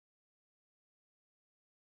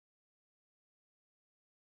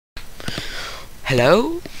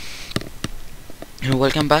Hello, and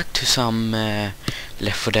welcome back to some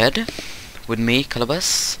Left 4 Dead with me,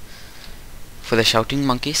 Colobus, for the Shouting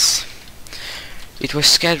Monkeys. It was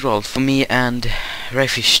scheduled for me and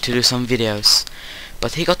Rayfish to do some videos,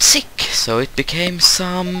 but he got sick, so it became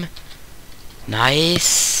some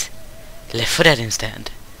nice Left 4 Dead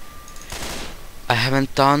instead. I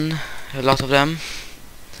haven't done a lot of them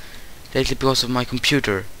lately because of my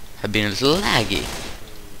computer have been a little laggy.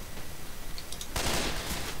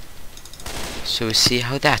 So we see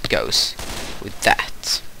how that goes with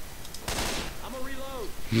that.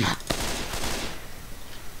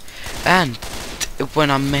 And when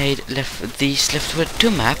I made these Left 4 Dead 2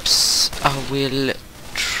 maps, I will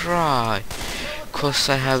try, cause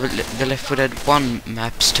I have the Left 4 Dead 1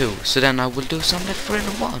 maps too. So then I will do some Left 4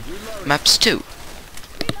 Dead 1 maps too.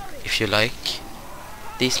 If you like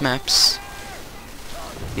these maps,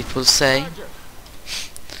 it will say.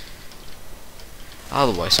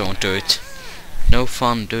 Otherwise I won't do it. No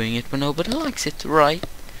fun doing it when nobody likes it, right?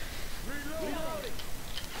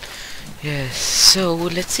 Yes, so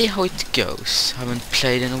let's see how it goes. Haven't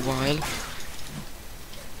played in a while.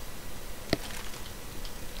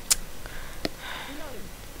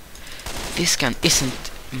 This gun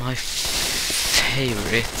isn't my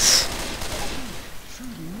favorite.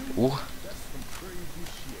 Ooh.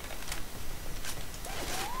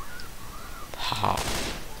 Haha.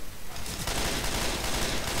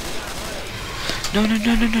 No.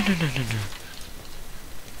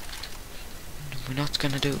 We're not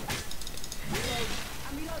gonna do.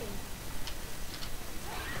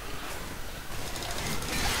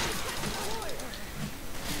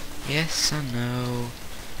 Yes, I know.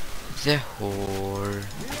 The whore.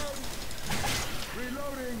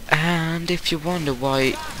 And if you wonder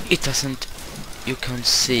why it doesn't, you can't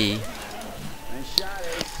see.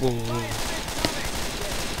 Whoa.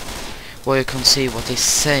 Why you can't see what he's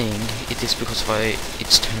saying, it is because why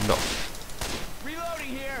it's turned off.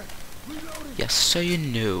 Yes, so you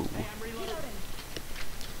know.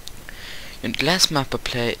 In the last map I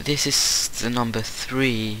played, this is the number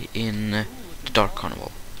 3 in the Dark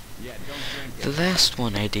Carnival. The last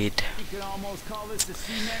one I did,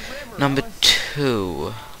 number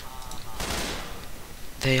 2,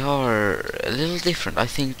 they are a little different. I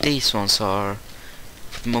think these ones are,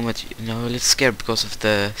 for the moment, you know, a little scared because of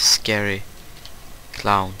the scary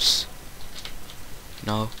clowns.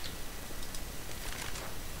 No.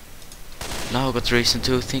 Now I got reason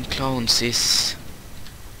to think clowns is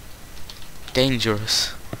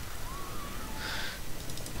dangerous.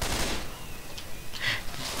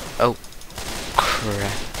 Oh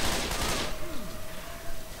crap.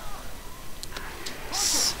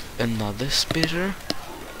 Another spitter?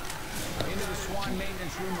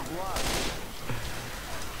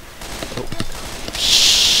 Oh.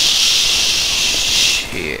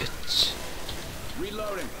 Shit.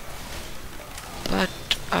 But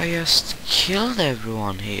I just killed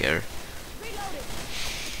everyone here.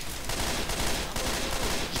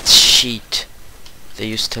 It's cheat. They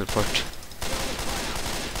use teleport.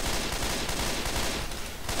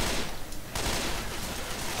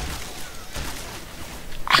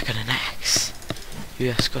 I got an axe.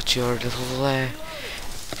 You just got your little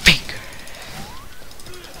finger.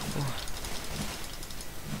 Oh.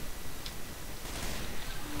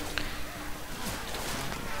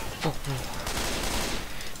 Whoa.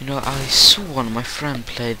 You know, I saw one of my friend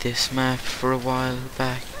play this map for a while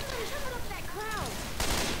back.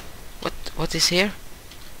 What is here?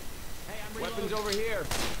 Weapons over here.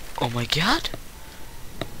 Oh my god!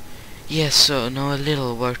 Yes, so know a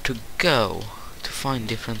little where to go to find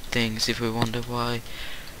different things if we wonder why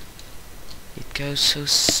it goes so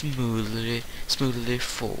smoothly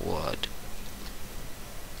forward.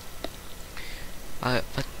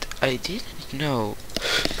 But I didn't know.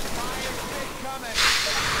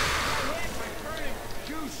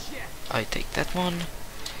 I take that one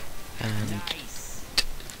and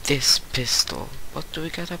this pistol. What do we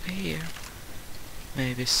got up here?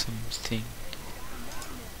 Maybe something.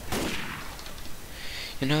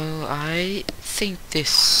 You know, I think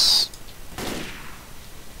this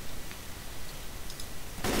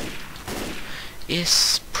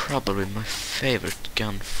is probably my favorite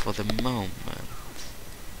gun for the moment.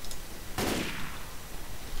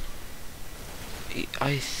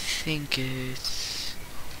 I think it's...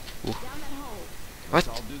 Ooh. What? Let's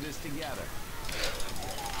all do this together.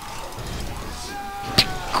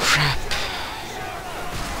 Crap.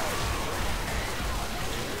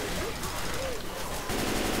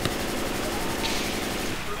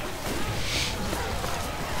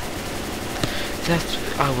 That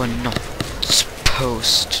I was not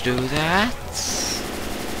supposed to do that.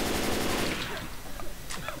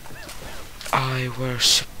 I were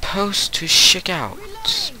supposed to check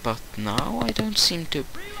out, but now I don't seem to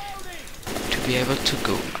be able to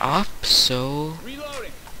go up, so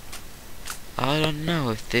Reloading. I don't know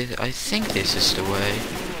if this. I think this is the way.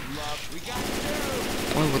 We got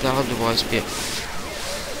two. What would otherwise be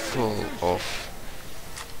full of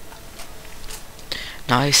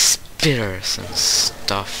nice spears and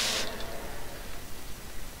stuff?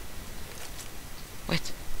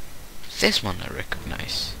 Wait, this one I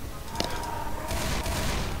recognize.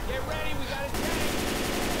 Get ready. We got a tank.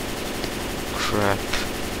 Crap.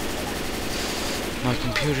 My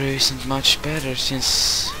computer isn't much better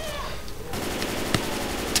since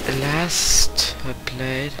the last I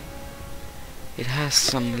played. It has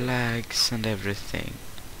some lags and everything.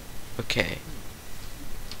 Okay.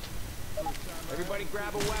 Everybody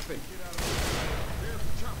grab a weapon.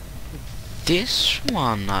 This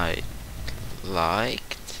one I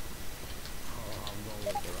liked.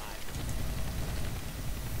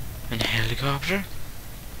 An helicopter?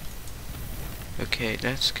 Okay,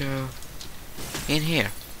 let's go in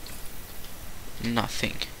here.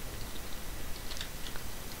 Nothing.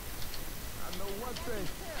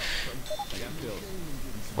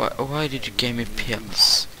 Why did you give me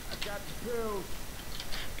pills?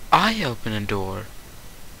 I open a door.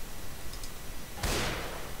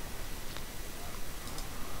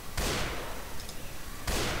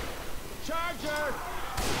 Charger.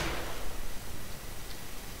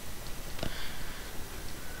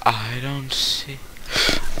 I don't see.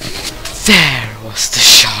 There was the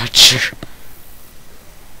charger.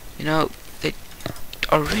 You know, they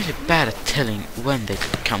are really bad at telling when they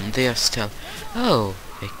come. They are still, oh,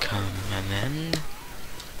 they come, and then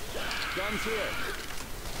Guns here.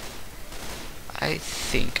 I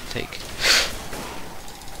think take.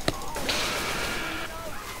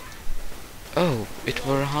 Oh, it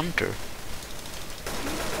were a hunter.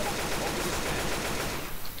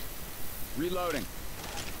 Reloading.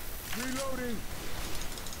 Reloading.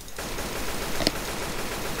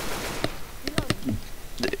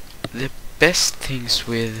 The best things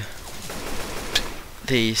with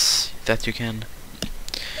these that you can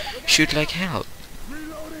shoot like hell.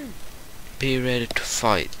 Reloading. Be ready to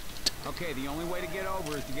fight. Okay, the only way to get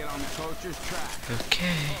over is to get on the coaster's track.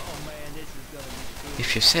 Okay.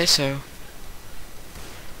 If you say so.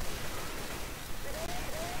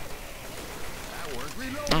 That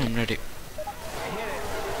worked. I'm ready.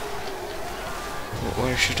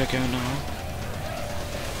 Where should I go now?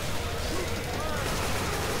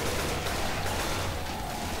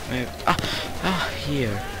 Maybe,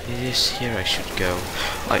 here. It is here I should go.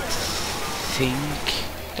 I think.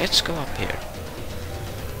 Let's go up here.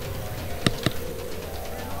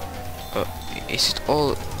 Is it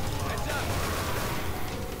all?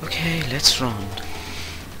 Okay, let's run.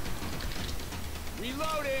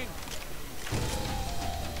 Reloading.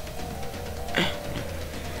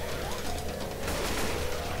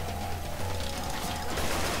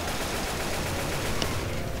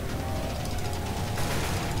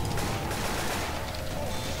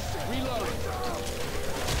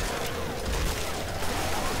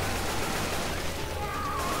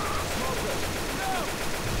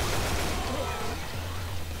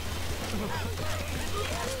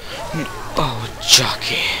 Oh,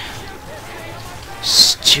 jockey.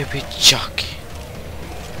 Stupid jockey.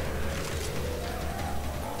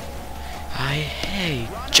 I hate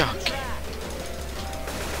jockey.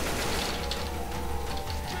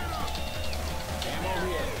 Ammo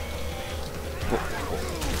here.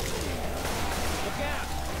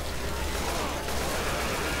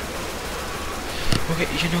 Okay,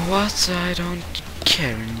 you know what? I don't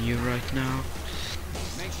care in you right now.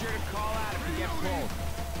 Make sure to call out if you get pulled.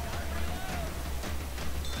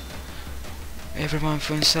 Everyone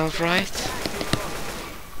for himself, right?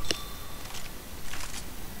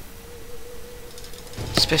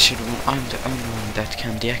 Especially when I'm the only one that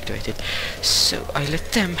can deactivate it. So I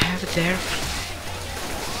let them have their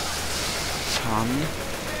fun,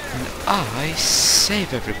 and I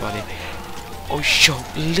save everybody. Oh, yo,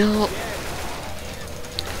 little.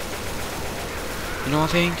 You know what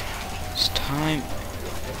I think? It's time.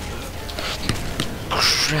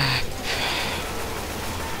 Crap.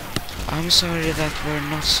 I'm sorry that we're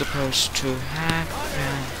not supposed to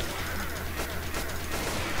happen.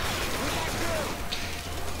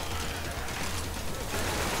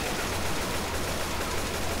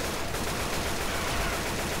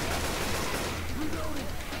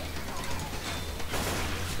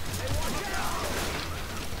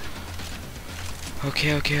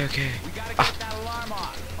 Okay. We gotta get that alarm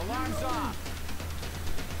off. Alarm's off.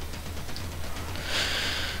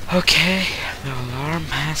 Okay, the alarm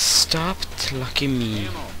has stopped. Lucky me.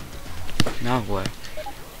 Ammo. Now where?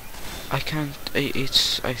 I can't.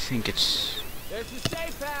 I think it's There's the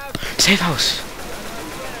safe house. safe house.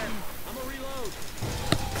 I'm a reload.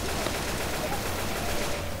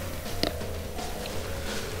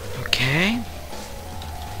 Okay.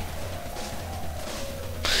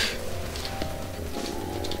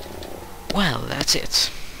 Well, that's it.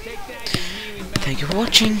 Take that, you mealy Thank you for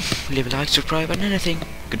watching. Leave a like, subscribe, and anything.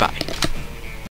 Goodbye.